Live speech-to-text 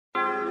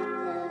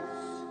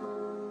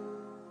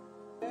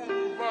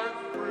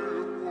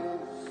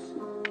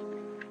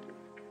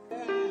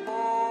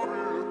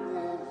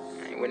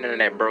ain't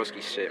none of that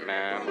broski shit,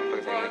 man.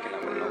 Motherfuckers ain't linking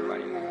up with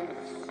nobody, man.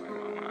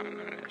 None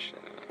of that shit.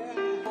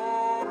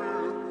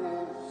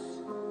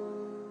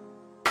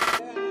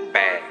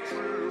 Bags.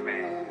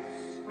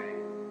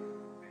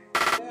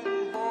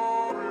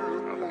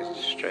 Motherfuckers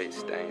just straight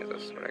stains, I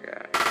swear to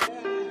God.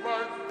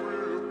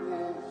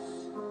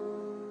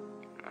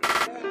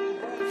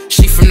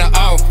 She from the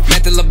O,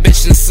 met the little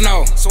bitch in the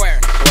snow. Swear.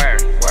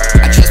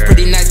 I dress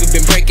pretty nice, we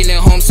been breaking it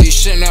home, so you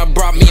shouldn't have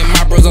brought me and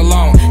my bros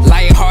alone.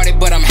 Light-hearted,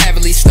 but I'm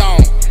heavily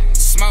stoned.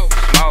 Smoke.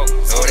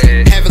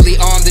 Heavily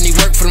armed, and he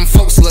work for them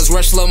folks, so let's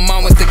rush little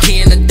mamas, the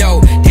key in the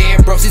dough.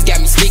 Damn, bros, he's got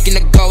me speaking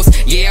to ghosts.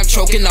 Yeah, I'm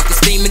choking off the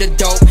steam of the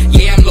dope.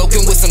 Yeah, I'm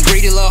loking with some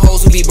greedy little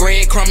hoes who be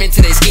breadcrumbing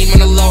till they scheme on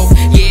the low.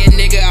 Yeah,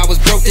 nigga, I was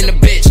broke in the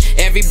bitch.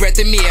 Every breath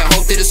of me, I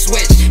hope to the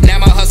switch. Now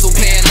my hustle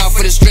paying off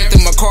for the strength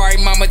of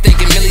Macari mama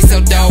thinking Millie's so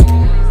dope.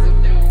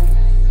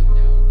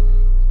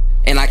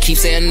 And I keep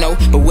saying no,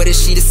 but what is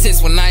she to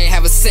sense when I ain't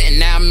have a cent?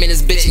 Now I'm in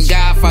this bitch in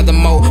Godfather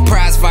mode.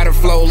 Prize fighter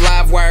flow,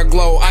 live wire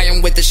glow. I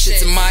am with the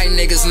shits and my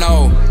niggas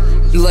know.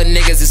 You little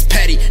niggas is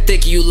petty,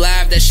 thinking you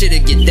live, that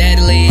shit'll get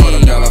deadly. Hold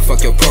up, dog, I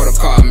fuck your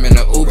protocol. I'm in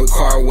an Uber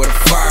car with a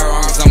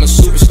firearms. I'm a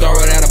superstar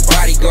without a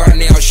bodyguard,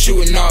 and they all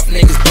shooting off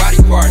niggas' body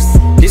parts.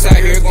 This out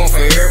here going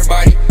for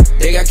everybody.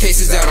 They got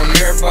cases out on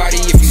everybody.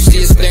 If you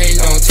see a stain,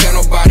 don't tell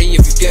nobody.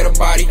 If you get a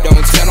body,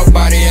 don't tell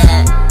nobody.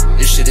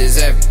 This shit is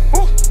heavy.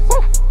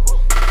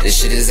 This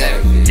shit is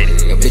heavy.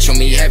 Yo, bitch on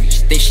me heavy,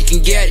 she think she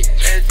can get it.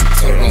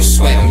 Told her don't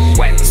sweat me,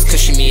 it's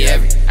cause she me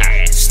heavy.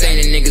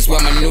 Staining niggas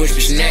while my newest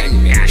bitch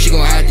nagging me. She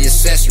gon' hide the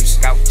accessories.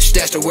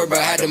 Stashed the word but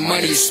had the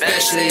money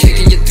especially.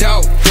 Kicking your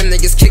dough, them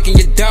niggas kicking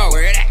your dough.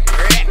 Where that?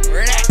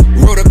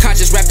 Wrote a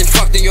conscious rapped and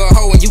fucked in your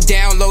hoe, and you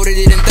downloaded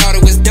it and thought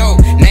it was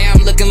dope. Now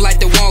I'm looking like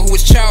the one who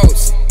was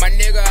chose. My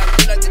nigga, I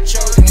look like the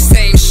chosen.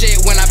 Same shit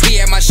when I be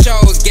at my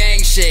shows.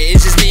 Gang shit,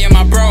 it's just me and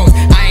my bros.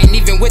 I ain't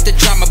even with the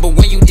drama, but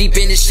when you deep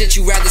in this shit,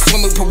 you rather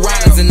swim with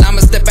piranhas. And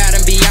I'ma step out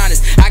and be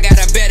honest, I got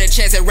a better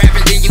chance at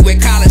rapping than you at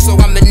college, so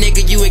I'm the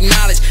nigga you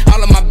acknowledge.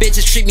 All of my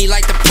bitches treat me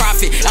like the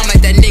prophet. I'm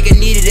like that nigga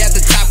needed at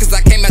the top, cause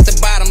I came at the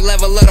bottom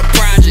level of the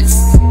projects.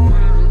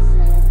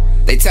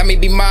 They tell me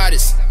be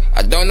modest,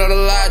 I don't know the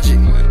logic.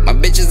 My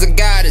bitch is a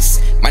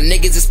goddess, my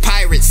niggas is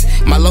pirates.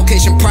 My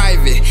location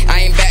private,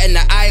 I ain't batting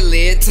the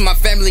eyelid. To my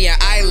family and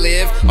I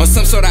live on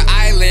some sort of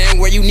island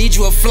where you need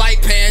you a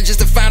flight pan just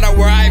to find out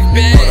where I've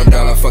been. Hold up,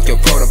 dog, I fuck your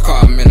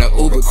protocol. I'm in an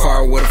Uber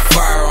car with a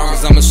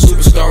firearms. I'm a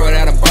superstar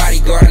without a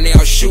bodyguard, and they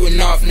all shooting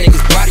off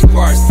niggas' body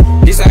parts.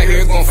 This out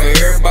here going for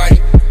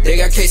everybody. They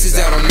got cases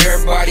out on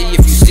everybody.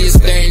 If you see a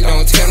stain,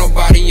 don't tell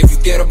nobody. If you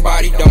get a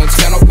body, don't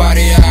tell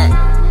nobody.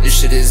 This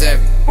shit is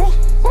heavy.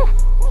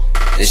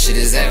 This shit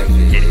is heavy.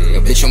 Yo,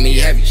 bitch on me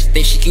heavy, she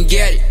think she can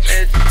get it.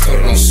 Told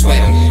her don't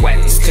sweat me,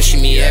 it's cause she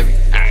me heavy.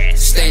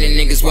 Staining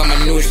niggas while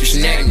my newest bitch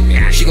nagging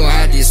me. She gon'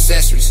 hide the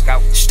accessories.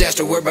 Stashed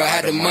the word but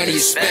had the money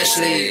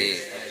especially.